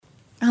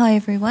Hi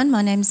everyone,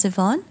 my name's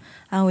Yvonne.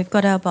 We've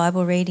got our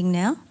Bible reading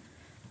now.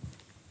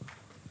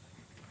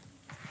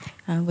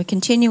 We're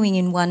continuing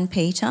in 1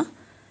 Peter.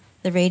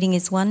 The reading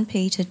is 1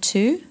 Peter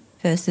 2,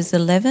 verses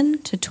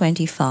 11 to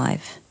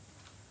 25.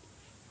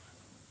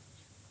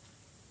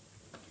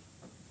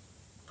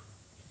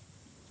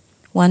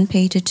 (1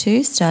 Peter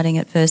 2, starting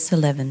at verse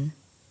 11).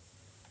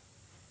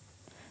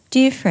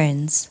 Dear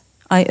friends,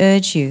 I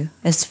urge you,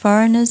 as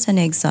foreigners and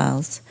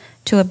exiles,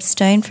 to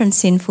abstain from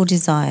sinful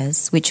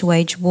desires which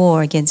wage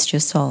war against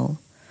your soul.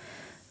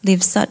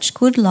 Live such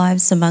good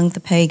lives among the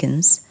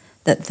pagans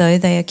that though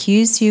they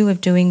accuse you of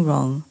doing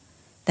wrong,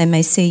 they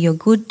may see your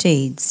good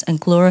deeds and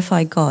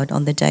glorify God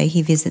on the day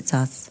he visits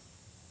us.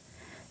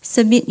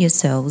 Submit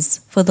yourselves,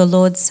 for the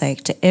Lord's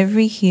sake, to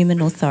every human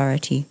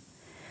authority,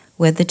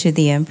 whether to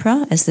the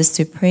emperor as the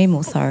supreme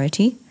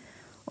authority,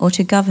 or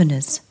to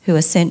governors who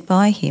are sent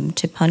by him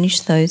to punish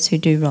those who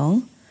do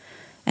wrong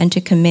and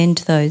to commend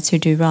those who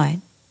do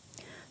right.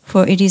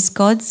 For it is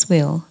God's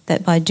will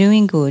that by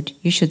doing good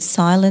you should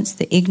silence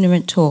the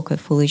ignorant talk of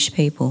foolish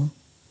people.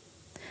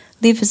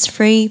 Live as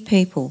free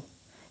people.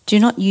 Do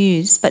not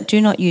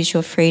use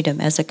your freedom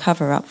as a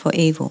cover-up for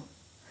evil.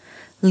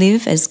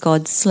 Live as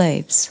God's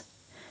slaves.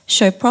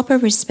 Show proper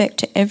respect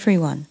to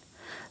everyone.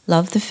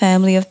 Love the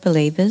family of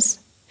believers.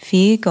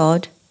 Fear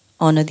God.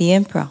 Honour the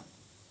emperor.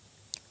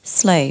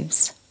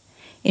 Slaves,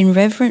 in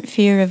reverent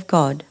fear of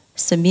God,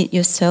 submit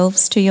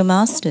yourselves to your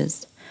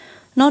masters,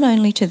 not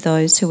only to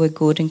those who are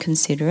good and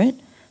considerate,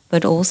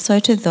 but also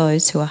to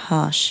those who are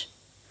harsh.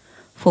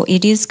 For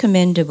it is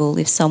commendable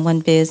if someone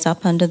bears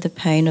up under the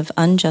pain of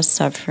unjust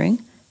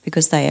suffering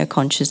because they are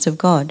conscious of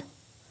God.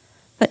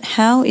 But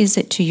how is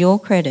it to your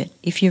credit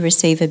if you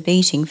receive a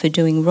beating for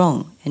doing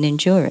wrong and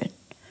endure it?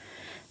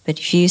 But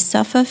if you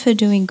suffer for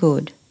doing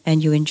good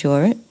and you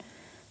endure it,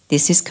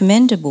 this is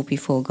commendable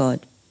before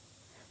God.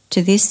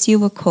 To this you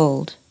were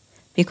called,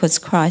 because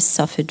Christ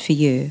suffered for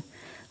you,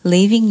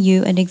 leaving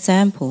you an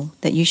example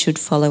that you should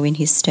follow in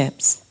his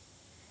steps.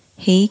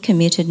 He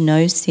committed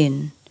no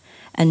sin,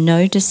 and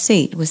no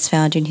deceit was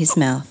found in his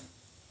mouth.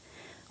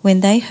 When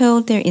they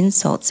hurled their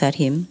insults at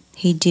him,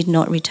 he did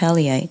not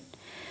retaliate.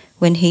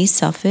 When he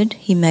suffered,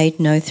 he made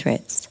no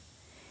threats.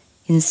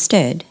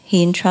 Instead,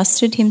 he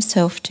entrusted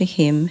himself to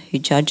him who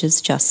judges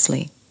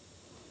justly.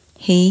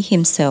 He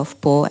himself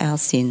bore our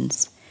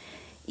sins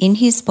in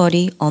his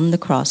body on the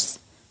cross,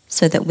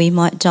 so that we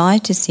might die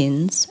to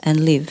sins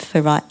and live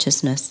for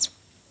righteousness.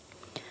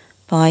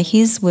 By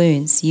his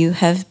wounds you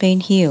have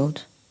been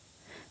healed,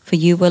 for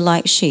you were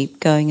like sheep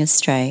going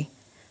astray,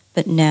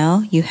 but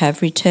now you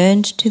have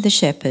returned to the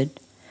shepherd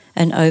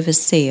and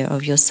overseer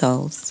of your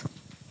souls.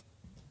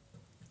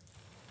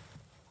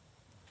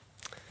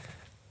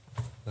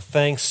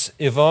 Thanks,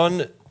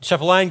 Yvonne.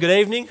 Chapel Lane, good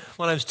evening.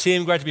 My name's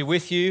Tim, great to be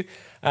with you.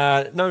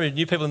 Number of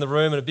new people in the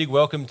room, and a big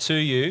welcome to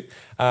you.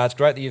 It's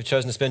great that you've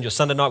chosen to spend your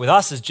Sunday night with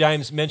us, as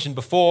James mentioned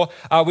before.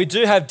 We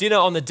do have dinner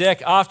on the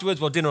deck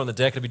afterwards. Well, dinner on the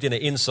deck, it'll be dinner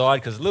inside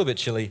because it's a little bit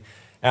chilly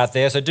out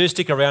there, so do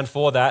stick around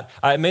for that.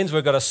 It means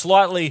we've got a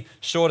slightly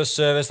shorter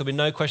service. There'll be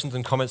no questions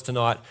and comments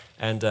tonight,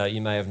 and you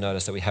may have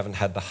noticed that we haven't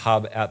had the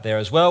hub out there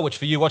as well, which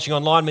for you watching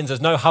online means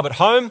there's no hub at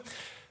home,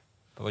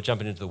 but we're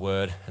jumping into the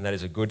Word, and that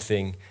is a good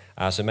thing.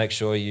 So make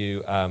sure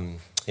you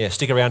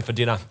stick around for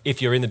dinner.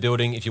 If you're in the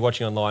building, if you're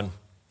watching online,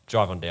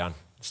 drive on down.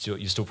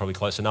 You're still probably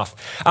close enough.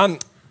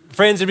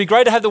 Friends, it'd be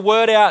great to have the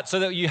Word out so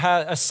that you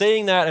are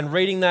seeing that and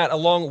reading that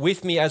along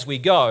with me as we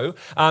go.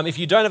 If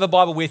you don't have a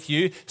Bible with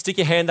you, stick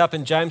your hand up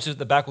and James at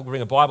the back will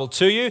bring a Bible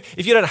to you.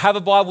 If you don't have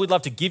a Bible, we'd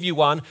love to give you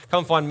one.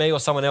 Come find me or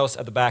someone else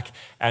at the back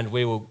and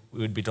we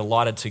would be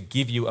delighted to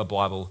give you a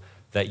Bible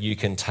that you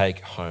can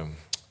take home.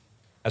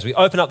 As we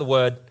open up the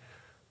Word,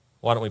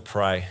 why don't we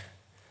pray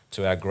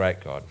to our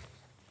great God.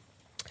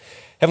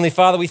 Heavenly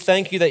Father, we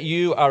thank you that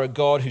you are a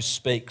God who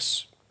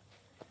speaks.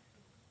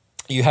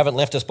 You haven't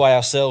left us by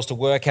ourselves to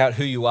work out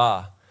who you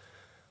are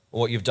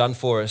or what you've done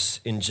for us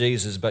in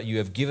Jesus, but you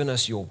have given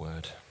us your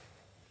word.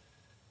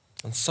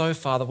 And so,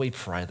 Father, we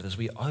pray that as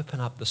we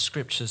open up the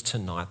scriptures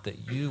tonight,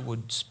 that you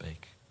would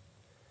speak.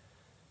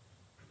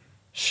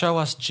 Show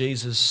us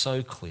Jesus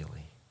so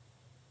clearly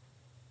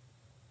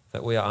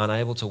that we are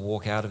unable to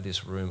walk out of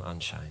this room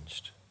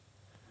unchanged.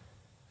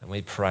 And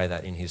we pray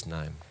that in his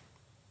name.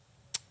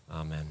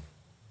 Amen.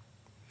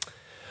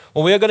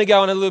 Well, we are going to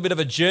go on a little bit of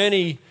a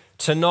journey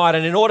tonight,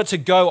 and in order to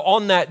go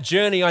on that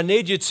journey, I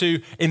need you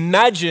to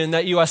imagine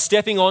that you are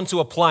stepping onto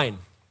a plane.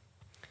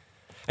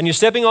 And you're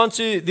stepping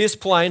onto this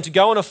plane to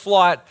go on a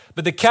flight,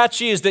 but the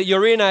catch is that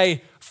you're in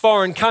a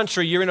foreign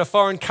country. You're in a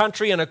foreign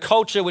country and a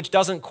culture which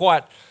doesn't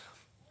quite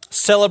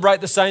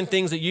celebrate the same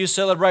things that you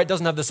celebrate,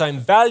 doesn't have the same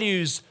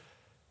values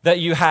that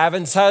you have,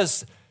 and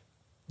has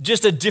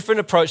just a different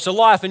approach to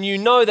life. And you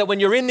know that when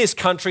you're in this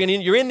country and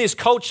you're in this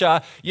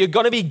culture, you're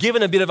going to be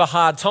given a bit of a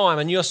hard time,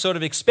 and you're sort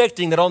of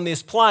expecting that on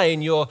this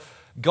plane you're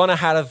going to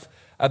have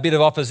a bit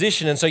of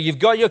opposition. And so you've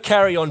got your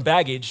carry-on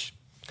baggage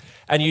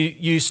and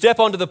you step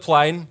onto the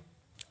plane,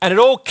 and it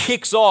all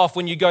kicks off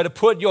when you go to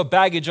put your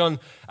baggage on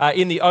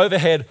in the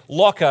overhead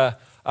locker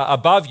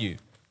above you.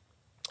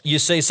 you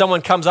see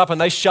someone comes up and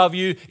they shove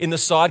you in the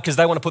side because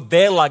they want to put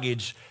their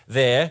luggage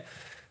there.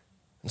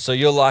 And so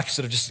you're like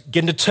sort of just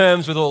getting to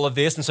terms with all of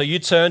this. And so you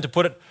turn to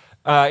put it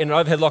in an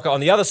overhead locker on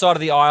the other side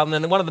of the aisle. And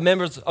then one of the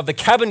members of the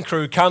cabin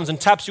crew comes and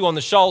taps you on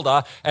the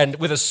shoulder and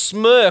with a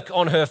smirk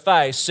on her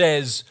face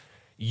says,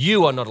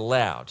 "You are not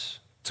allowed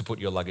to put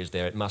your luggage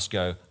there. It must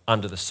go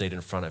under the seat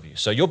in front of you."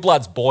 So your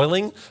blood's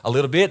boiling a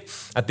little bit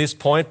at this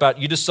point, but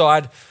you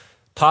decide,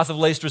 path of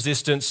least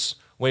resistance,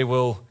 we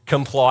will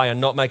comply and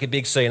not make a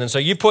big scene. And so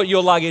you put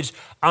your luggage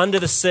under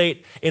the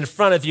seat in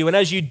front of you. And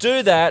as you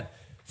do that,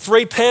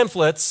 3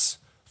 pamphlets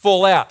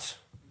fall out.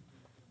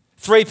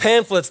 3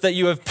 pamphlets that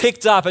you have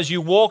picked up as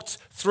you walked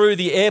through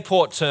the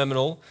airport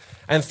terminal,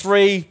 and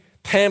 3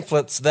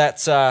 pamphlets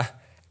that,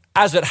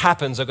 as it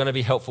happens, are going to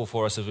be helpful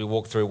for us as we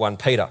walk through 1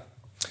 Peter.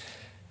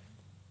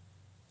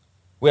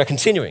 We are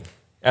continuing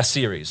our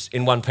series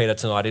in 1 Peter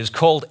tonight. It is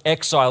called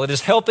Exile. It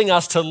is helping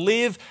us to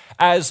live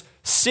as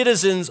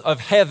citizens of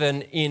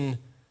heaven in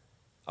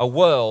a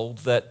world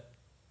that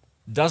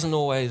doesn't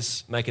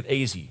always make it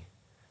easy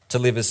to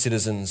live as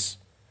citizens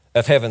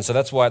of heaven. So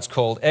that's why it's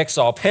called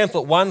Exile.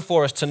 Pamphlet 1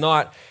 for us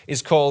tonight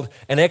is called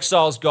An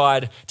Exile's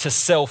Guide to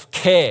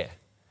Self-Care.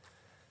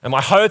 And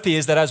my hope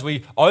is that as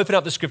we open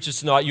up the scriptures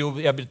tonight, you'll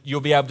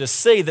be able to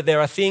see that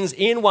there are things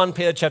in 1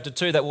 Peter chapter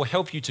 2 that will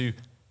help you to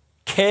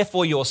care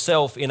for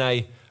yourself in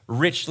a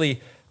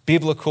richly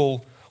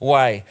biblical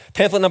way.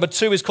 Pamphlet number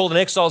 2 is called An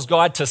Exile's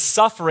Guide to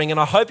Suffering. And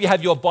I hope you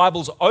have your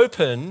Bibles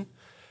open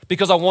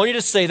because I want you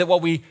to see that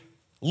what we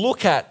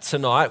look at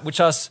tonight, which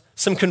are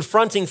some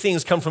confronting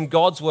things, come from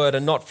God's word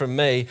and not from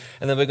me.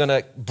 And then we're going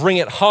to bring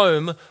it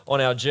home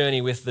on our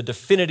journey with the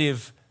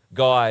definitive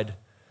guide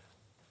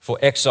for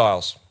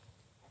exiles.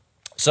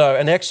 So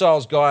An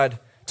Exile's Guide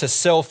to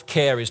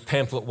Self-Care is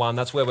pamphlet 1.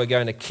 That's where we're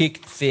going to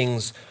kick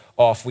things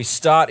off. We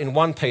start in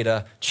 1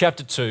 Peter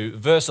chapter 2,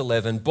 verse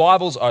 11.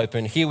 Bibles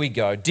open. Here we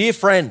go. Dear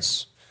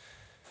friends,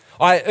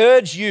 I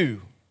urge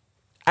you,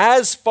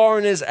 as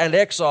foreigners and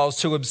exiles,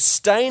 to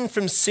abstain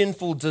from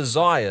sinful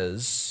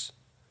desires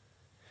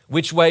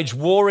which wage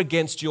war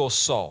against your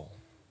soul.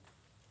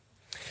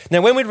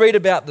 Now, when we read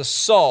about the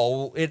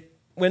soul,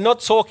 we're not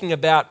talking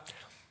about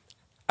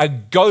a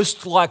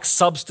ghost-like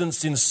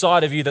substance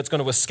inside of you that's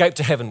going to escape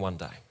to heaven one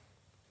day.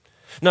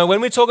 No,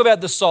 when we talk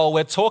about the soul,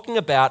 we're talking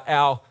about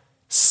our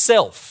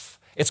self.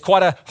 It's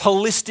quite a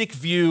holistic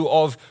view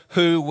of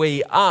who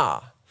we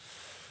are.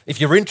 If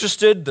you're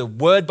interested, the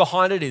word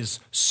behind it is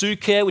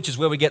psyche, which is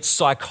where we get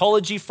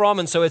psychology from.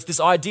 And so it's this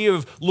idea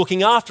of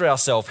looking after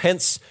ourselves,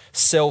 hence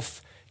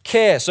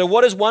self-care. So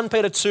what does 1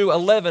 Peter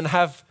 2:11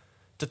 have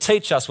to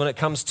teach us when it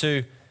comes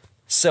to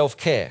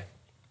self-care?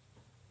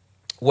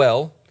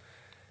 Well,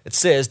 it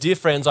says, dear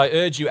friends, I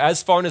urge you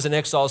as foreigners and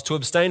exiles to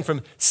abstain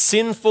from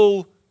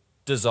sinful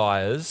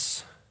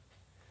desires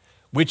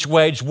which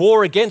wage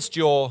war against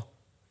your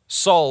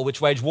soul, which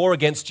wage war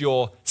against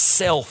your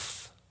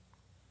self.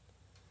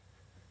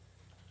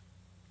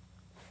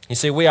 You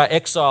see, we are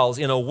exiles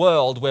in a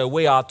world where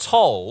we are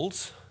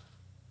told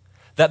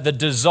that the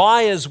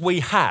desires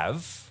we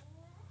have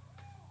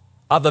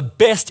are the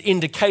best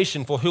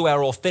indication for who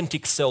our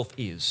authentic self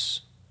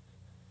is.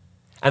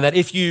 And that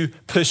if you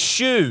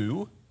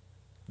pursue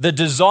the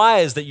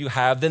desires that you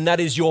have, then that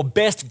is your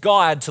best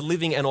guide to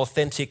living an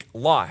authentic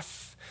life.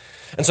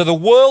 And so the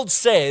world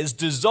says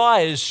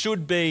desires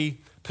should be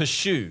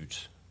pursued.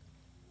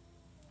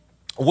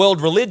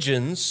 World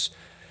religions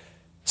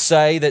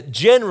say that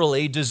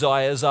generally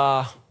desires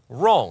are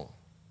wrong.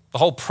 The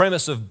whole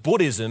premise of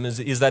Buddhism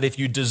is that if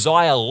you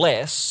desire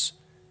less,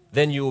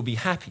 then you will be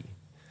happy.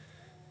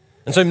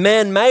 And so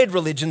man-made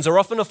religions are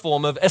often a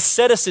form of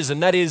asceticism.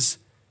 That is,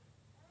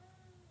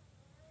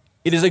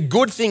 it is a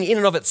good thing in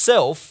and of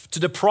itself to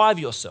deprive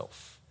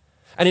yourself.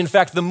 And in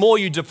fact, the more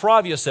you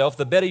deprive yourself,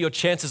 the better your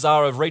chances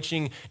are of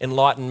reaching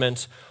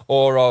enlightenment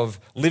or of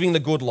living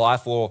the good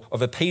life or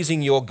of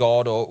appeasing your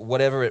God or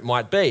whatever it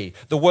might be.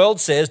 The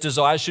world says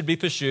desires should be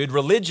pursued.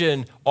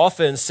 Religion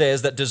often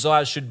says that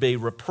desires should be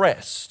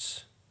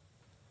repressed.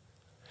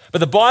 But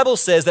the Bible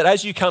says that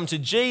as you come to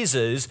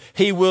Jesus,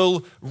 he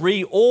will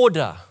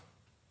reorder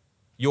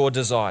your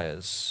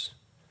desires.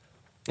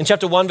 In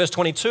chapter 1, verse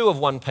 22 of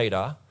 1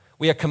 Peter,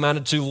 we are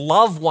commanded to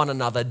love one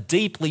another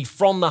deeply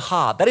from the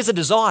heart. That is a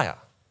desire.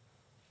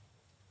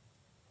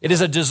 It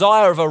is a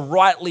desire of a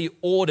rightly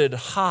ordered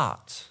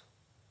heart,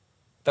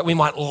 that we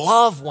might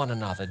love one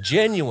another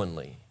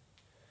genuinely.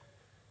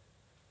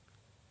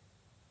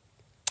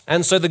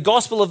 And so the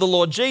gospel of the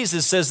Lord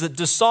Jesus says that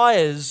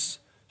desires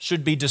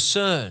should be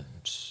discerned.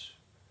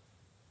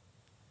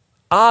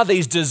 Are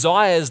these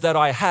desires that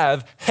I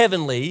have,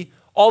 heavenly,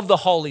 of the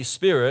Holy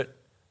Spirit,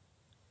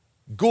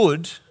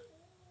 good?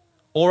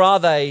 Or are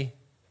they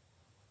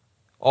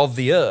of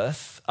the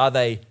earth? Are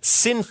they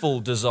sinful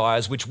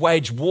desires which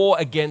wage war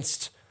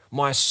against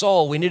my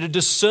soul? We need to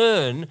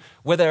discern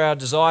whether our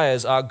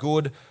desires are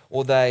good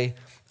or they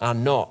are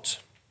not.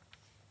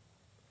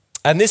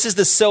 And this is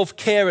the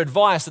self-care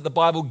advice that the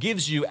Bible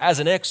gives you as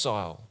an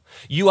exile.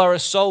 You are a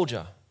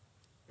soldier.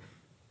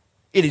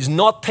 It is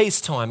not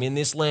peacetime in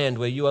this land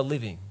where you are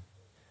living.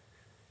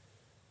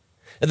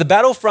 The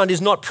battlefront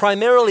is not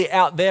primarily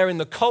out there in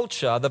the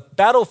culture. The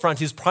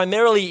battlefront is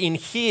primarily in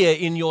here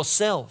in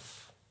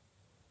yourself,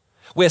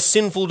 where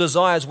sinful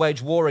desires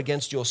wage war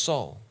against your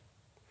soul.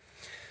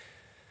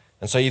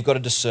 And so you've got to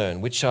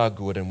discern which are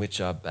good and which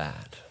are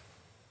bad.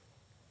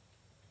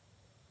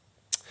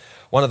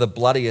 One of the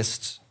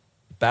bloodiest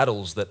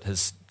battles that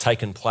has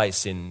taken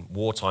place in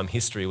wartime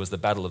history was the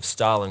Battle of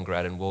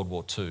Stalingrad in World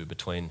War II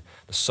between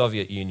the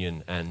Soviet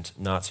Union and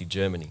Nazi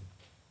Germany.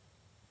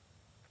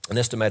 An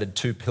estimated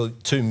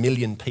 2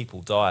 million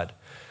people died.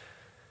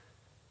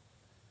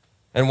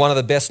 And one of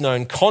the best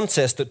known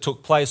contests that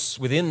took place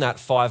within that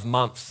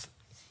 5-month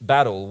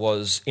battle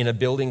was in a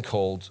building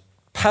called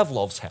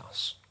Pavlov's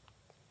house.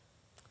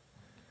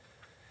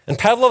 And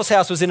Pavlov's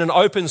house was in an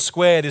open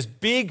square, this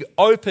big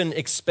open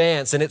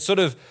expanse, and it sort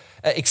of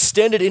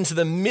extended into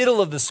the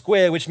middle of the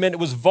square, which meant it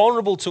was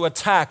vulnerable to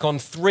attack on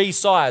 3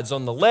 sides,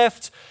 on the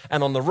left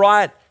and on the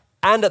right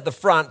and at the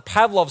front.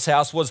 Pavlov's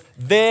house was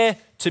there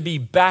to be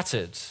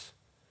battered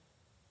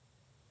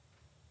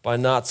by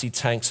Nazi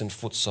tanks and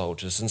foot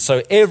soldiers. And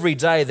so every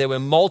day there were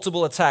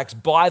multiple attacks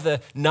by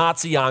the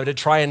Nazi army to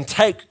try and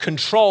take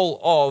control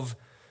of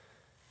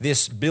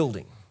this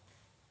building.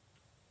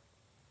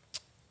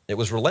 It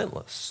was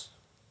relentless.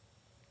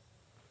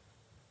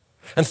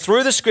 And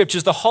through the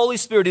scriptures, the Holy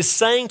Spirit is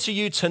saying to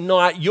you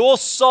tonight, your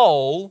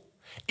soul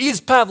is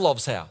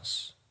Pavlov's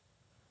house.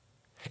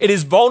 It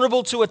is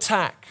vulnerable to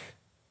attack.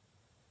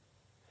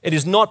 It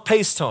is not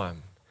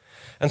peacetime.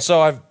 And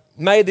so I've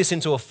made this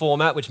into a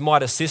format which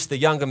might assist the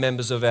younger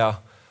members of our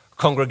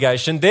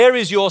congregation. There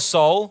is your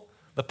soul,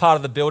 the part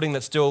of the building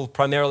that's still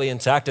primarily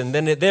intact, and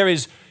then there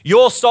is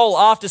your soul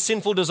after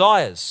sinful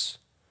desires,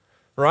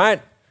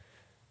 right?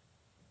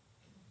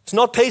 It's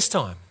not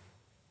peacetime.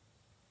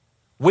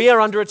 We are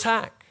under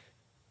attack.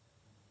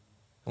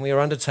 And we are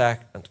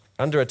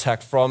under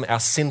attack from our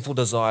sinful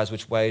desires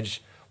which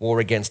wage war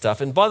against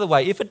us. And by the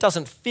way, if it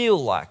doesn't feel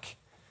like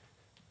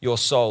your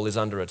soul is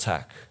under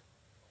attack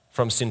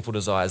from sinful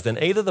desires,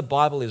 then either the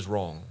Bible is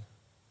wrong,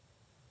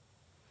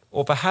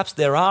 or perhaps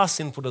there are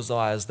sinful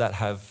desires that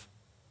have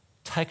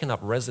taken up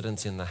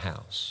residence in the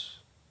house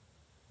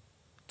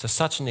to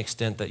such an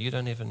extent that you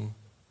don't even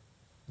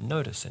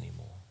notice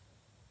anymore.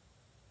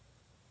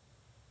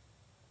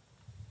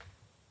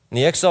 And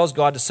the Exile's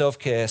Guide to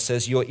Self-Care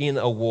says you're in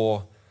a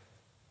war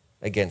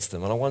against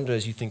them. And I wonder,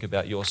 as you think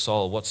about your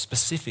soul, what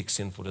specific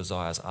sinful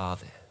desires are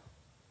there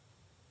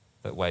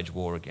that wage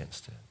war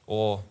against it?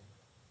 Or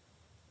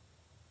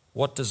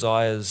what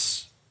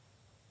desires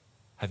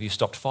have you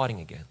stopped fighting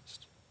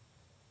against?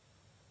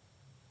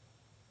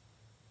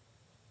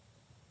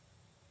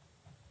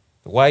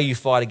 The way you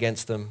fight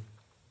against them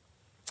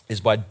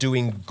is by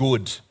doing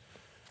good,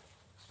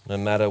 no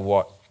matter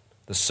what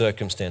the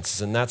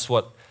circumstances. And that's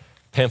what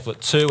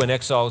Pamphlet 2, An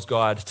Exile's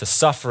Guide to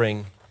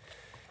Suffering,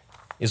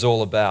 is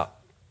all about.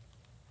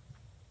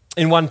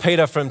 In 1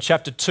 Peter from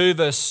chapter 2,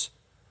 verse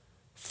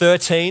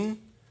 13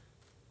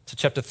 to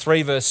chapter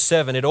 3, verse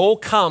 7, it all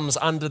comes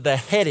under the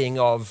heading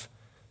of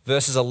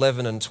verses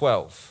 11 and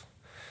 12.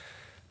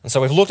 And so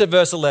we've looked at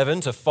verse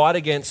 11 to fight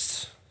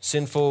against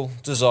sinful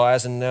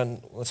desires, and now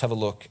let's have a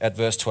look at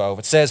verse 12.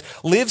 It says,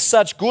 live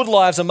such good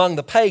lives among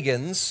the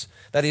pagans,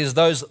 that is,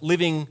 those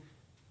living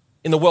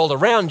in the world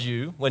around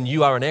you when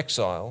you are in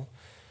exile.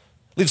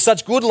 Live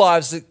such good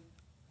lives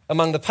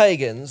among the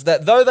pagans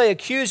that though they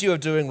accuse you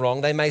of doing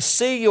wrong, they may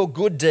see your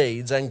good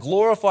deeds and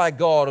glorify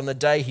God on the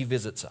day he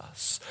visits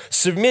us.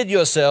 Submit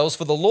yourselves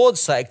for the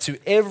Lord's sake to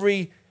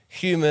every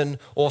human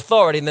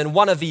authority. And then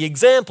one of the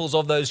examples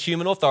of those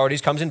human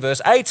authorities comes in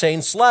verse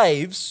 18.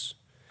 Slaves,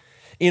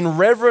 in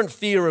reverent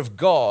fear of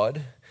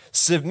God,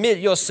 submit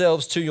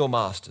yourselves to your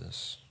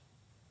masters,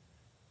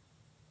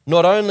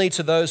 not only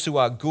to those who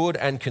are good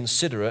and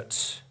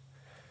considerate,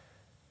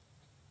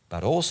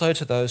 but also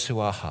to those who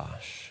are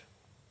harsh.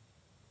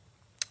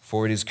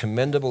 For it is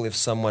commendable if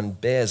someone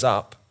bears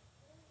up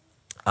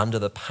under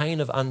the pain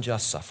of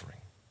unjust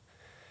suffering,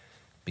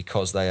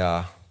 because they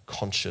are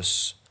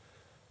conscious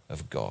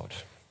of God.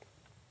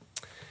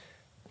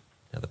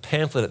 Now, the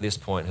pamphlet at this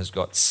point has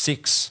got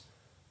 6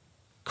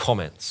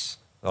 comments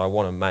that I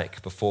want to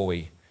make before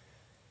we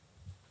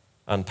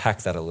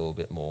unpack that a little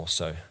bit more.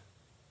 So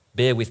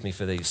bear with me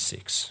for these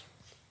 6.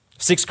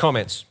 6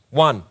 comments.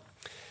 1,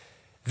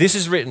 this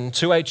is written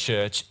to a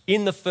church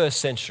in the 1st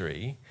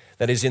century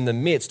that is in the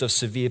midst of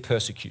severe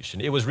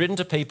persecution. It was written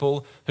to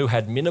people who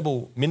had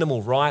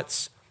minimal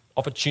rights,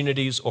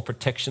 opportunities, or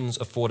protections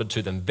afforded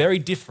to them. Very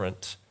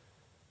different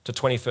to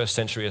 21st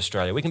century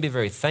Australia. We can be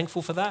very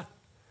thankful for that,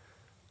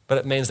 but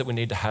it means that we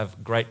need to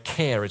have great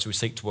care as we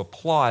seek to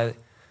apply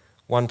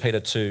 1 Peter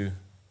 2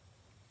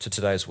 to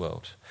today's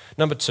world.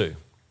 Number 2,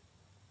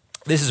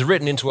 this is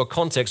written into a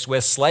context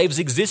where slaves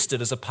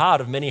existed as a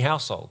part of many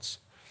households.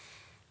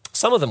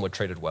 Some of them were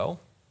treated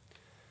well,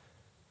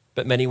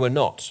 but many were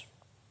not.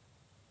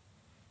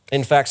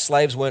 In fact,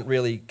 slaves weren't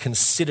really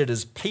considered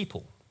as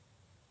people.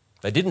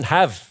 They didn't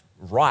have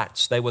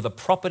rights. They were the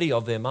property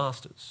of their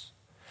masters.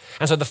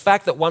 And so the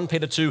fact that 1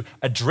 Peter 2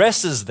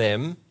 addresses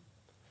them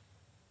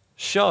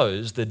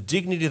shows the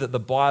dignity that the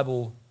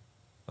Bible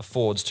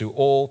affords to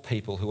all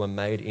people who are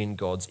made in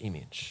God's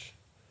image.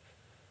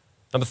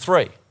 Number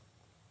 3,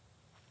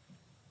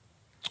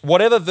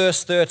 whatever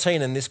verse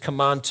 13 and this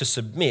command to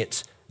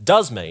submit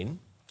does mean,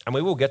 and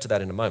we will get to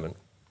that in a moment,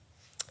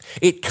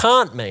 it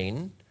can't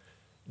mean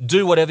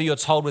do whatever you're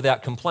told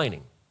without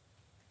complaining.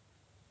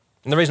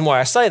 And the reason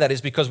why I say that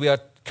is because we are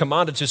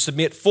commanded to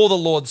submit for the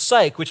Lord's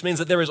sake, which means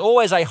that there is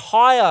always a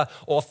higher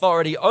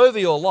authority over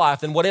your life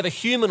than whatever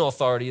human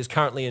authority is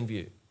currently in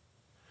view.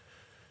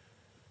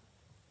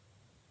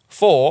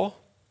 4,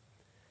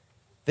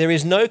 there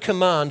is no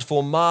command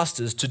for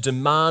masters to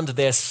demand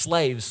their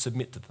slaves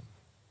submit to them.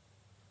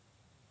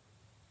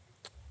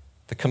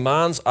 The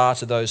commands are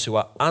to those who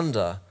are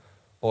under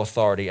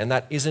authority, and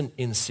that isn't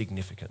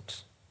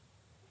insignificant.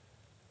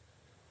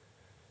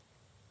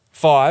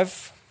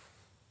 5,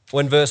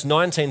 when verse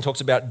 19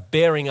 talks about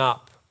bearing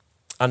up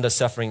under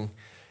suffering,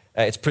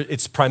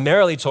 it's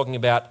primarily talking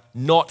about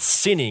not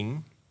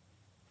sinning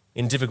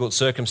in difficult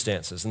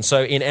circumstances. And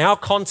so in our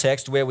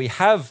context, where we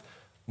have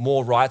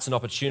more rights and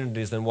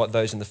opportunities than what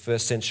those in the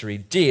first century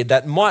did,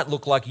 that might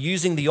look like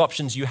using the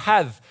options you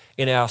have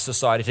in our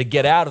society to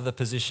get out of the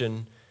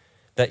position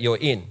that you're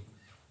in.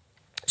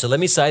 So let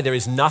me say there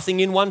is nothing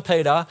in 1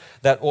 Peter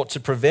that ought to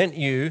prevent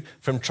you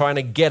from trying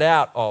to get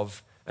out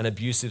of an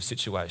abusive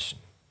situation.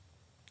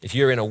 If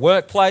you're in a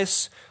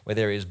workplace where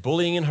there is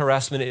bullying and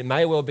harassment, it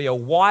may well be a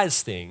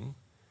wise thing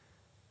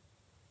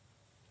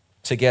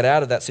to get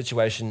out of that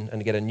situation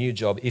and get a new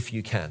job if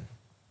you can.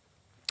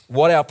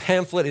 What our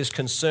pamphlet is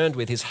concerned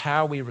with is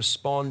how we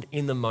respond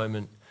in the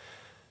moment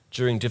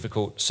during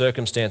difficult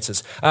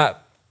circumstances. A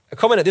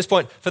comment at this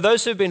point, for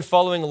those who've been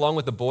following along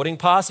with the boarding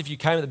pass, if you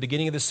came at the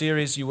beginning of the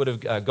series, you would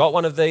have got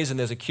one of these, and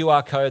there's a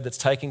QR code that's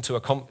taking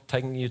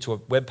you to a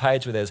web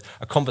page where there's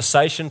a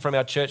conversation from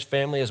our church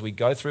family as we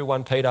go through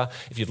 1 Peter.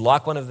 If you'd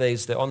like one of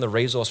these, they're on the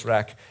resource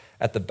rack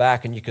at the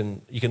back, and you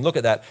can look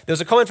at that. There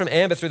was a comment from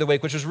Amber through the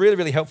week, which was really,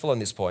 really helpful on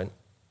this point.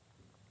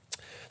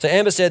 So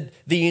Amber said,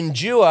 the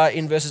endure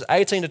in verses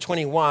 18 to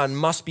 21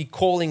 must be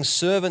calling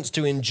servants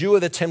to endure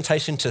the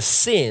temptation to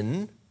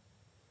sin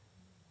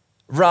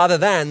rather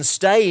than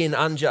stay in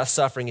unjust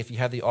suffering if you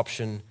have the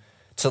option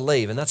to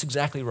leave. And that's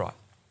exactly right.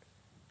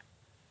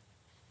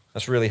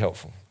 That's really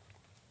helpful.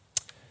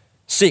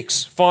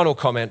 6, final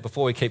comment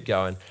before we keep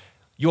going.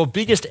 Your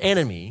biggest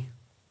enemy,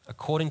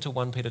 according to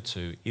 1 Peter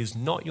 2, is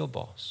not your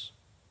boss.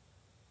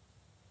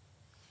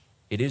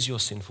 It is your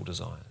sinful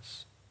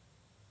desires.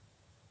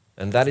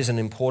 And that is an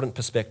important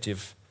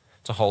perspective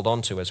to hold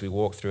on to as we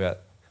walk through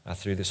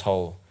this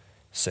whole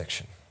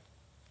section.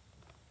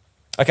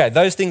 Okay,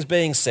 those things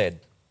being said,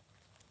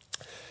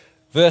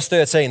 verse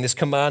 13, this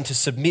command to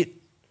submit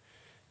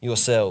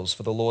yourselves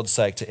for the Lord's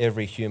sake to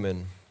every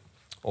human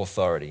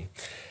authority.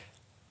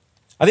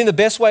 I think the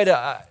best way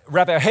to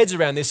wrap our heads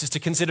around this is to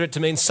consider it to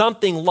mean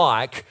something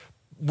like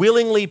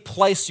willingly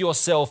place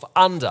yourself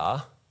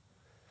under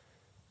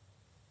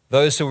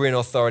those who were in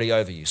authority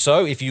over you.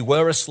 So if you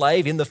were a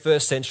slave in the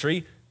first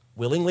century,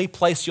 willingly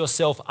place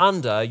yourself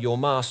under your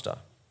master.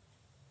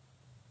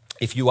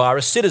 If you are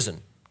a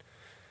citizen,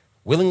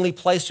 willingly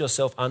place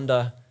yourself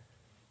under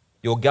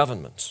your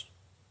government.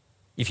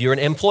 If you're an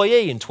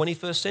employee in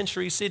 21st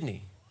century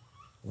Sydney,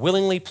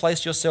 willingly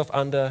place yourself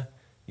under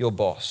your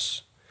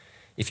boss.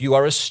 If you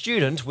are a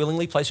student,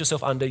 willingly place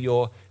yourself under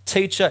your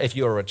teacher. If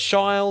you are a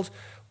child,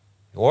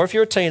 or if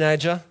you're a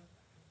teenager,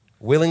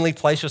 willingly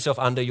place yourself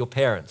under your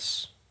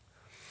parents.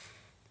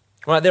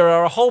 Right, there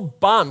are a whole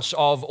bunch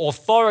of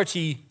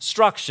authority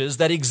structures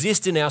that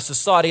exist in our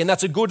society, and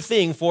that's a good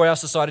thing for our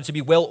society to be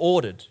well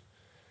ordered.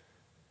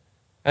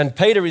 And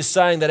Peter is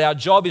saying that our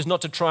job is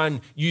not to try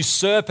and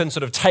usurp and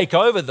sort of take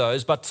over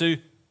those, but to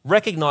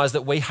recognize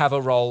that we have a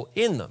role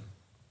in them.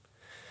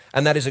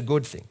 And that is a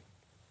good thing.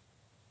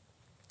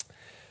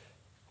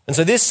 And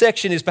so this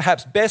section is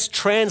perhaps best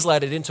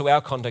translated into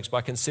our context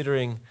by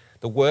considering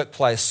the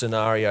workplace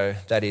scenario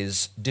that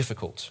is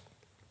difficult.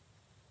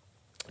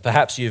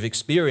 Perhaps you've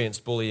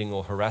experienced bullying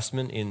or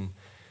harassment in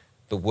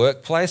the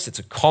workplace. It's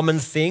a common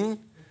thing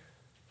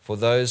for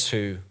those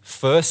who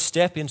first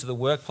step into the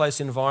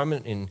workplace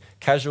environment in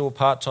casual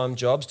part-time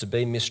jobs to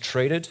be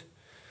mistreated.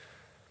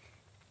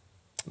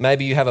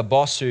 Maybe you have a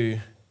boss who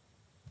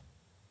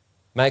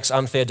makes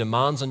unfair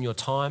demands on your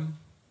time.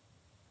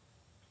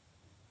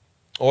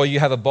 Or you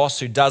have a boss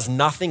who does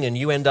nothing and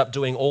you end up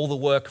doing all the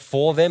work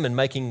for them and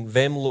making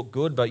them look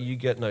good, but you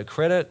get no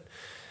credit.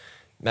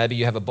 Maybe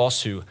you have a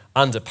boss who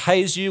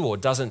underpays you or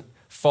doesn't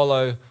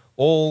follow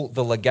all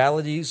the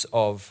legalities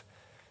of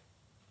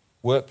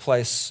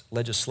workplace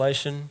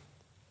legislation.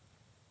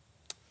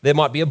 There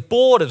might be a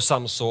board of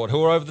some sort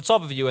who are over the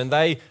top of you and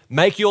they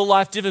make your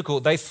life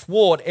difficult. They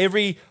thwart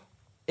every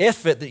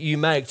effort that you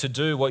make to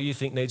do what you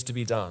think needs to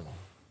be done.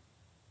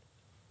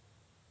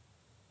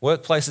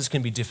 Workplaces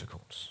can be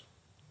difficult.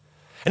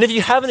 And if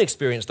you haven't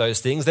experienced those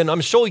things, then I'm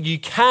sure you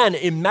can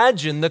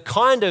imagine the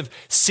kind of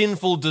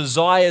sinful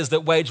desires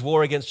that wage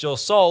war against your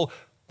soul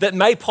that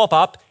may pop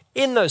up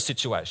in those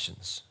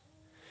situations.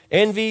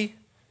 Envy,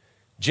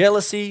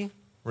 jealousy,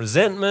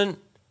 resentment,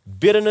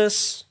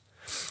 bitterness.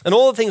 And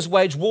all the things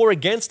wage war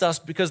against us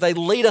because they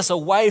lead us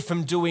away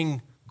from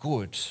doing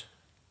good.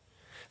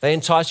 They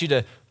entice you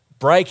to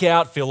break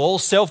out, feel all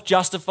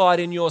self-justified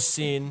in your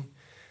sin.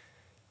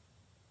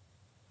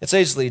 It's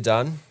easily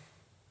done.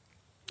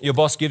 Your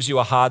boss gives you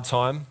a hard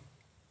time,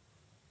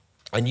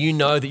 and you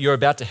know that you're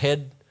about to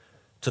head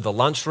to the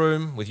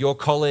lunchroom with your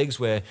colleagues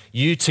where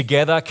you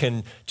together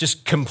can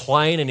just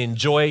complain and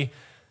enjoy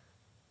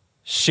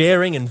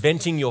sharing and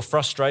venting your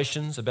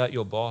frustrations about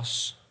your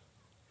boss,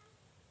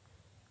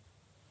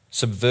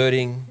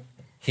 subverting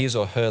his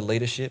or her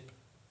leadership.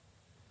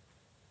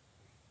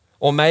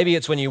 Or maybe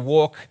it's when you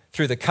walk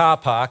through the car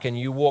park and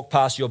you walk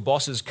past your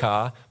boss's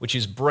car, which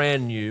is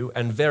brand new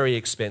and very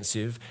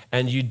expensive,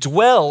 and you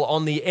dwell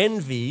on the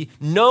envy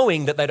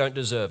knowing that they don't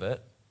deserve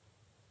it,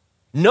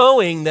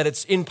 knowing that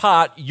it's in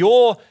part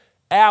your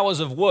hours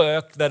of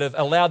work that have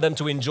allowed them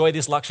to enjoy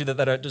this luxury that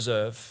they don't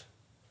deserve.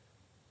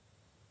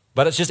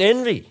 But it's just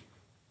envy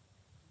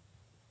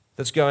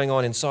that's going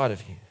on inside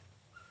of you.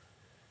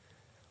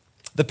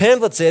 The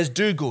pamphlet says,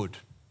 do good.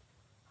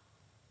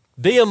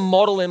 Be a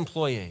model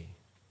employee.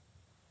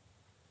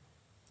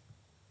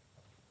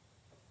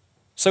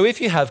 So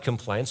if you have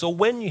complaints, or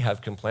when you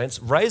have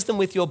complaints, raise them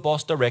with your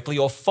boss directly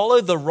or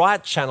follow the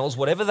right channels,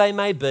 whatever they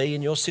may be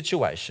in your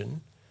situation.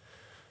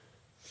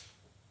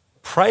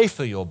 Pray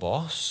for your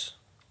boss,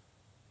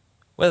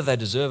 whether they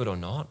deserve it or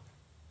not.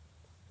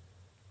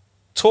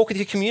 Talk with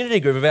your community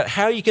group about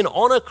how you can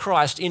honour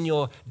Christ in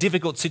your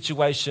difficult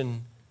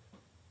situation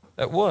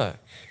at work.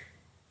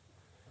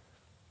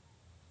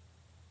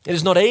 It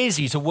is not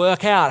easy to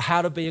work out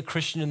how to be a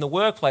Christian in the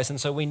workplace,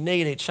 and so we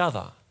need each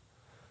other.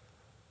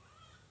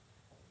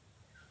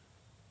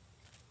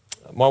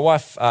 My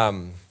wife,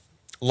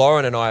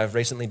 Lauren, and I have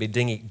recently been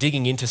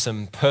digging into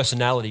some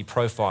personality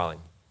profiling.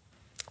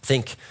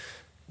 Think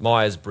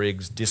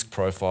Myers-Briggs, DISC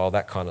profile,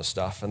 that kind of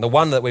stuff. And the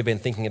one that we've been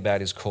thinking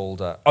about is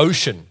called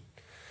Ocean.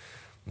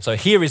 And so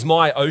here is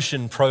my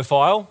Ocean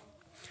profile.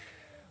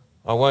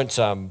 I won't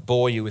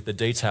bore you with the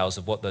details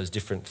of what those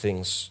different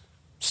things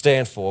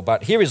stand for,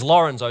 but here is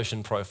Lauren's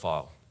Ocean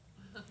profile.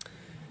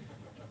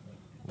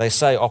 They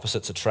say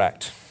opposites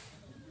attract.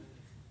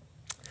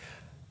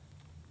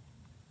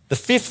 The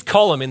fifth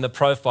column in the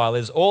profile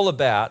is all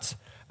about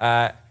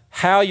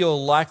how you're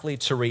likely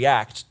to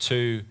react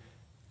to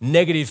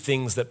negative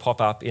things that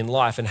pop up in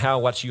life and how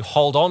much you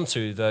hold on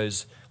to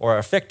those or are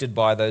affected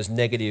by those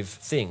negative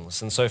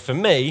things. And so for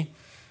me,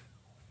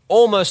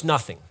 almost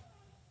nothing.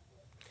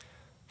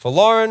 For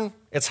Lauren,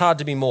 it's hard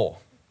to be more.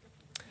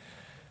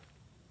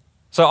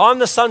 So I'm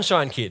the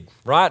sunshine kid,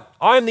 right?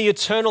 I'm the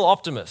eternal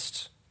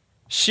optimist.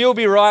 She'll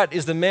be right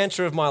is the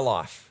mantra of my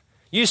life.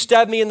 You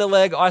stab me in the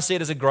leg, I see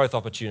it as a growth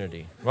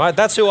opportunity, right?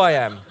 That's who I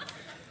am.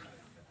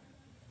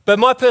 But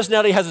my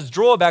personality has its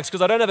drawbacks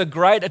because I don't have a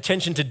great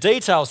attention to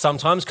detail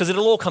sometimes because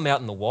it'll all come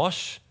out in the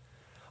wash.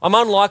 I'm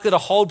unlikely to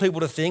hold people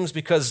to things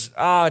because,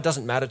 it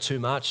doesn't matter too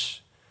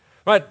much.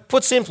 Right?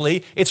 Put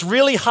simply, it's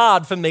really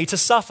hard for me to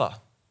suffer,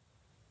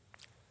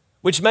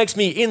 which makes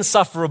me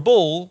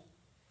insufferable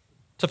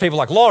to people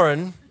like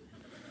Lauren,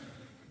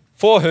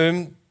 for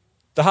whom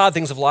the hard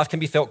things of life can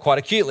be felt quite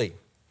acutely.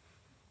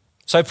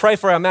 So pray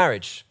for our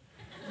marriage.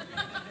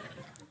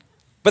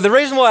 But the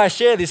reason why I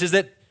share this is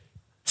that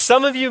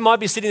some of you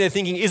might be sitting there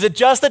thinking, is it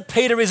just that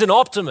Peter is an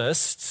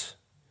optimist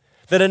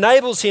that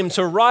enables him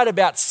to write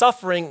about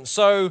suffering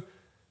so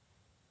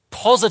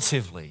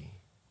positively?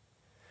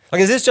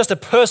 Like, is this just a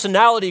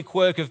personality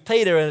quirk of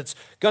Peter and it's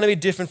going to be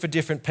different for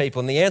different people?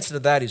 And the answer to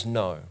that is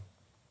no.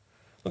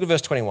 Look at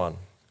verse 21.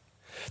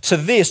 To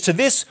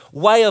this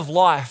way of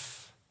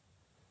life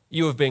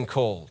you have been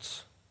called.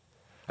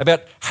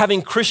 About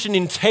having Christian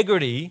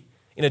integrity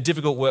in a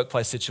difficult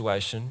workplace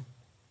situation.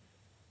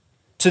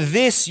 To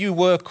this you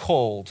were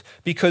called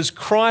because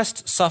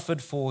Christ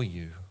suffered for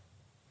you,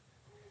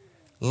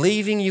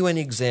 leaving you an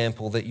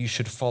example that you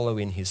should follow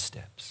in his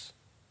steps.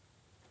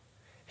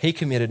 He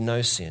committed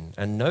no sin,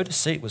 and no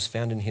deceit was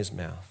found in his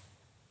mouth.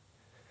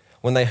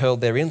 When they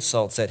hurled their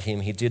insults at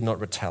him, he did not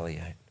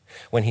retaliate.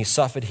 When he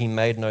suffered, he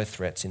made no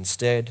threats.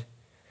 Instead,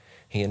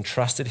 he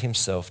entrusted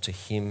himself to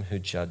him who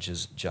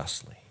judges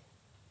justly.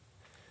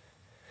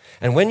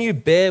 And when you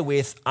bear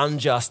with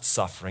unjust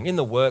suffering in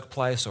the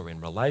workplace or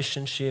in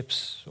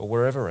relationships or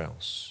wherever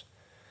else,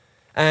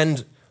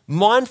 and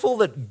mindful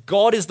that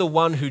God is the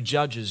one who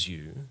judges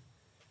you,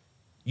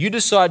 you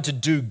decide to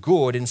do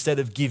good instead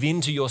of give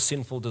in to your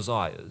sinful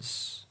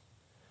desires,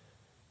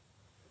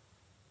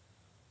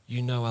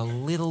 you know a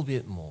little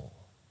bit more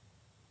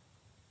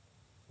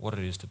what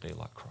it is to be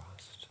like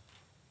Christ.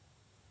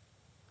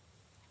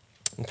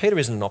 And Peter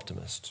isn't an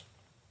optimist.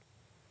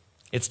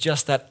 It's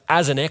just that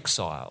as an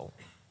exile,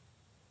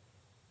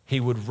 he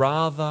would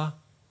rather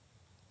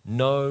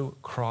know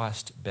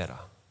Christ better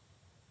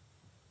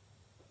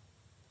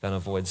than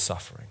avoid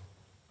suffering.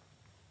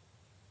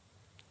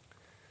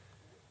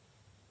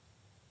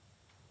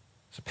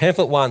 So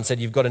pamphlet 1 said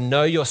you've got to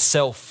know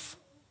yourself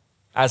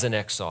as an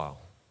exile.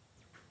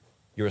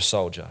 You're a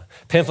soldier.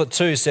 Pamphlet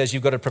 2 says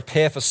you've got to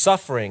prepare for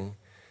suffering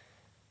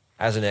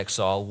as an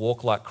exile,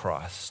 walk like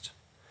Christ.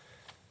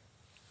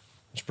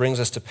 Which brings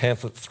us to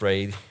pamphlet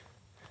 3,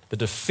 the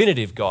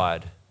definitive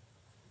guide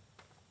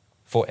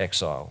for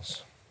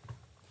exiles.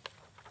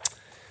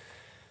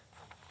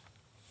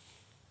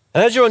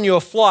 And as you're on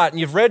your flight and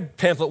you've read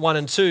pamphlet 1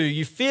 and 2,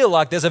 you feel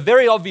like there's a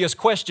very obvious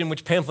question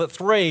which pamphlet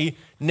 3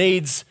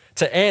 needs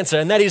to answer,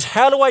 and that is,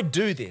 how do I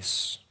do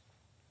this?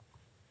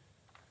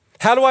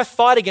 How do I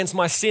fight against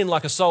my sin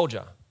like a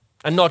soldier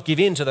and not give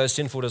in to those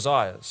sinful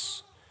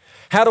desires?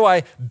 How do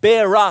I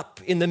bear up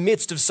in the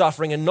midst of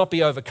suffering and not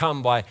be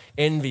overcome by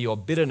envy or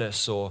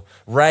bitterness or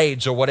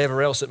rage or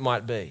whatever else it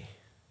might be?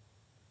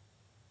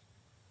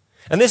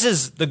 And this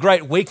is the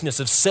great weakness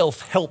of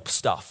self-help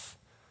stuff,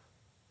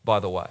 by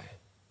the way.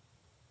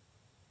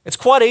 It's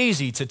quite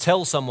easy to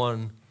tell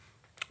someone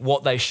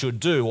what they should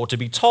do or to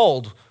be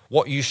told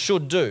what you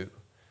should do.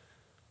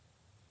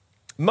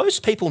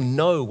 Most people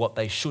know what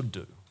they should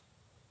do.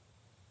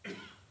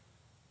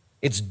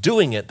 It's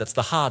doing it that's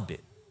the hard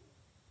bit.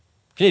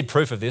 If you need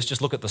proof of this,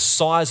 just look at the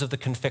size of the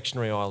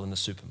confectionery aisle in the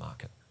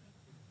supermarket.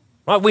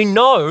 Right? We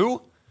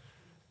know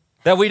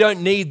that we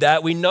don't need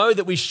that. We know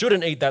that we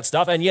shouldn't eat that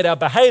stuff, and yet our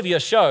behavior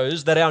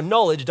shows that our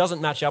knowledge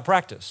doesn't match our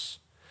practice.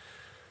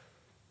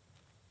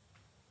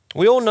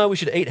 We all know we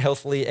should eat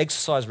healthily,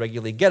 exercise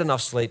regularly, get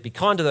enough sleep, be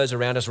kind to those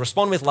around us,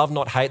 respond with love,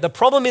 not hate. The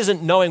problem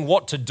isn't knowing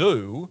what to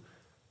do.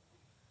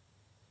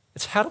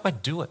 It's how do I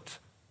do it?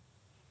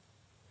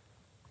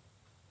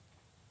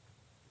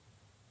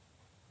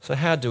 So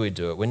how do we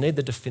do it? We need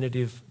the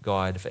definitive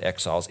guide for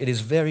exiles. It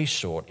is very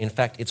short. In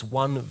fact, it's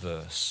one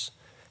verse.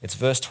 It's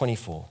verse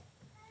 24.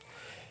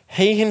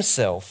 He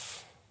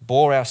himself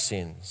bore our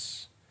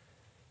sins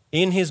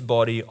in his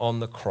body on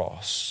the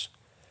cross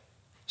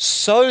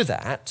so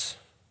that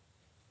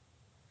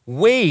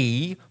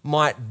we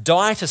might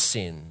die to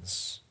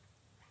sins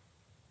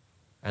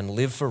and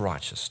live for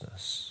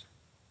righteousness.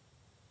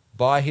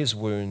 By his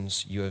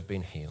wounds you have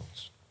been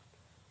healed.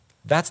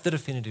 That's the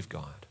definitive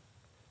guide.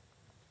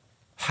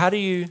 How do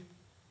you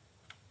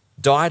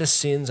die to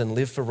sins and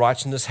live for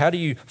righteousness? How do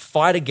you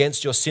fight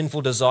against your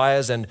sinful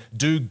desires and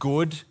do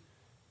good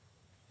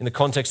in the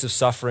context of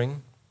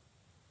suffering?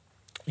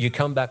 You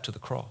come back to the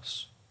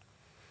cross.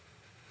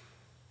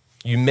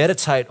 You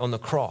meditate on the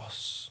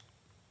cross.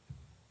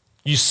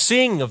 You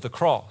sing of the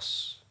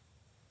cross.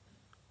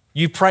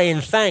 You pray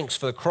in thanks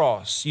for the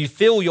cross. You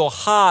fill your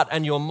heart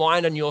and your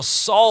mind and your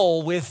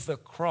soul with the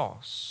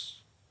cross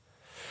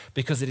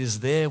because it is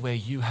there where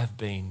you have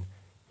been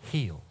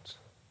healed.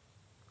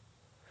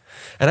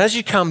 And as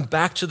you come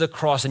back to the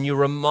cross and you're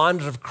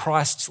reminded of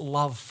Christ's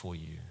love for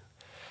you,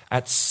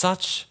 at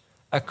such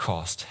a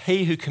cost,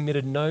 he who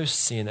committed no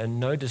sin and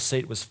no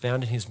deceit was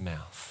found in his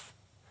mouth,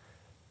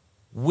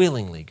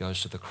 willingly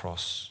goes to the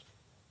cross.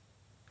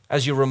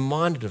 As you're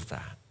reminded of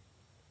that,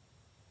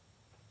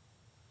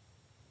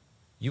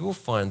 you will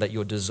find that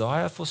your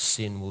desire for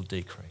sin will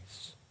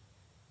decrease.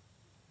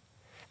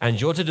 And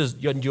your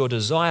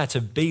desire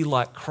to be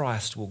like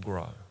Christ will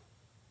grow.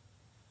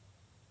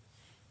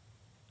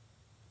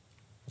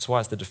 That's why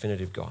it's the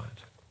definitive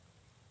guide.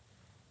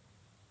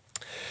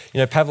 You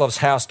know, Pavlov's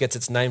house gets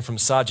its name from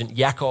Sergeant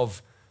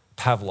Yakov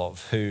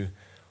Pavlov, who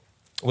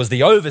was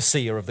the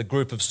overseer of the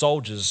group of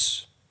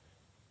soldiers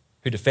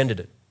who defended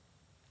it.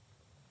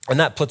 And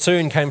that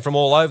platoon came from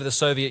all over the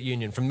Soviet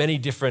Union, from many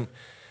different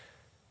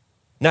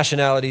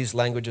nationalities,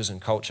 languages,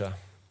 and culture.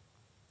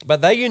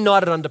 But they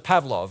united under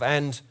Pavlov,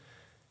 and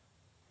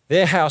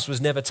their house was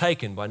never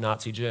taken by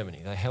Nazi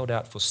Germany. They held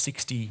out for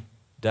 60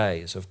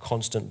 days of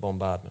constant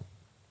bombardment.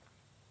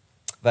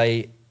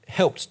 They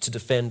helped to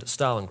defend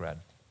Stalingrad.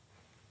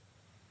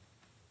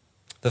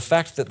 The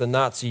fact that the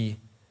Nazi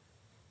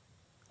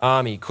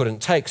army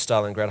couldn't take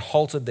Stalingrad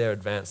halted their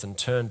advance and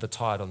turned the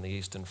tide on the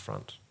Eastern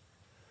Front.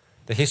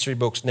 The history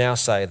books now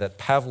say that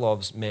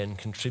Pavlov's men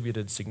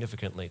contributed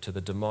significantly to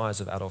the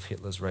demise of Adolf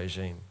Hitler's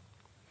regime.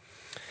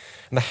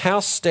 And the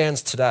house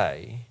stands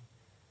today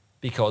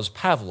because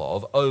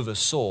Pavlov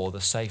oversaw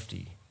the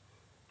safety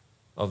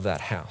of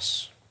that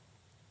house.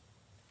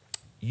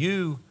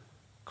 You,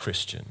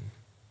 Christian,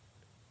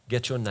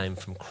 get your name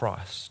from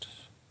Christ.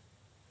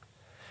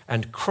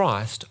 And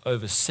Christ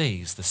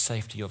oversees the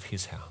safety of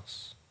his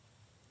house.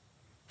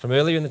 From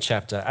earlier in the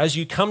chapter, as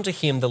you come to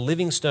him, the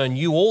living stone,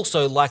 you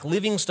also, like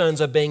living stones,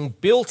 are being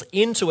built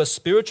into a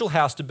spiritual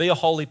house to be a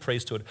holy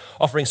priesthood,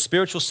 offering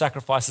spiritual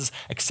sacrifices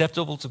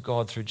acceptable to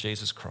God through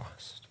Jesus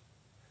Christ.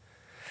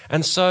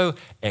 And so,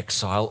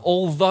 exile,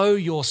 although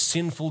your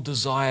sinful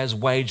desires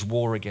wage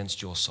war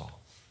against your soul,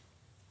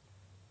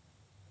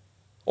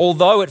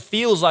 although it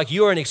feels like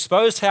you're an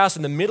exposed house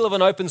in the middle of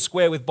an open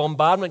square with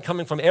bombardment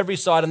coming from every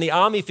side and the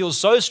army feels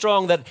so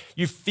strong that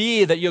you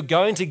fear that you're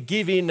going to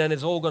give in and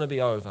it's all going to be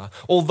over.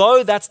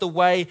 Although that's the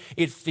way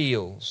it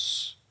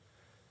feels,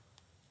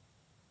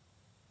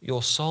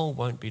 your soul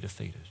won't be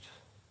defeated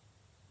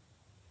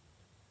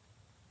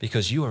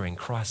because you are in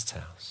Christ's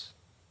house.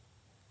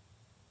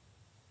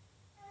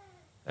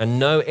 And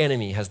no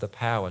enemy has the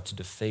power to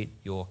defeat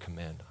your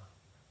commander.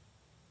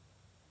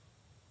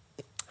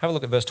 Have a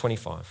look at verse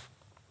 25.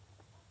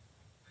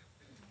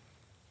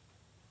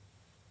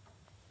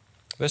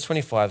 Verse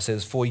 25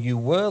 says, "For you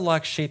were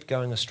like sheep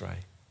going astray,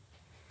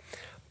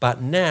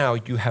 but now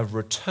you have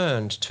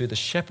returned to the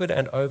shepherd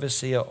and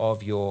overseer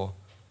of your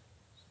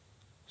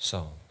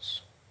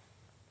souls."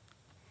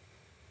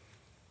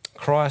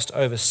 Christ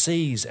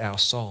oversees our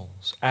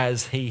souls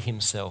as he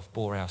himself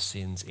bore our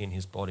sins in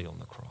his body on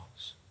the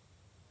cross.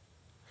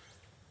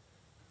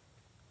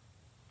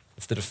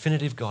 It's the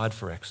definitive guide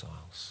for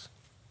exiles.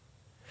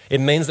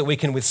 It means that we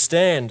can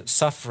withstand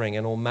suffering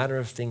and all manner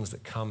of things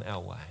that come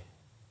our way,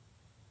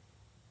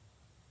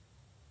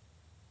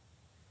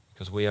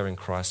 because we are in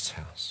Christ's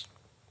house.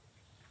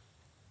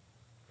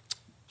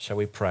 Shall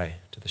we pray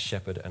to the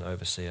shepherd and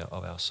overseer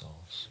of our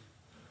souls?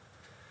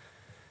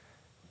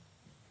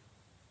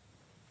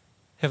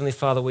 Heavenly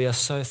Father, we are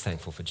so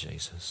thankful for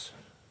Jesus,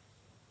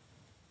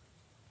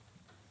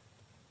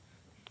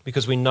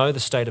 because we know the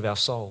state of our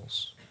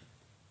souls,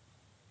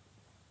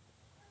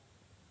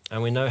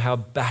 and we know how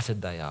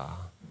battered they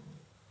are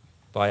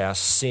by our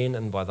sin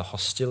and by the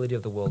hostility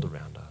of the world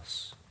around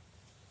us.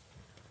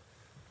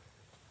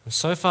 And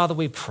so, Father,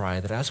 we pray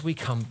that as we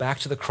come back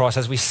to the cross,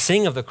 as we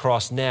sing of the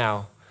cross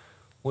now,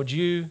 would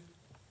you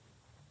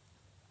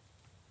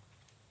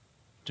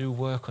do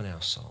work on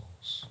our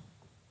souls,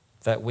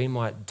 that we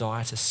might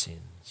die to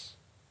sins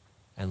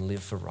and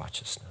live for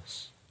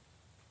righteousness.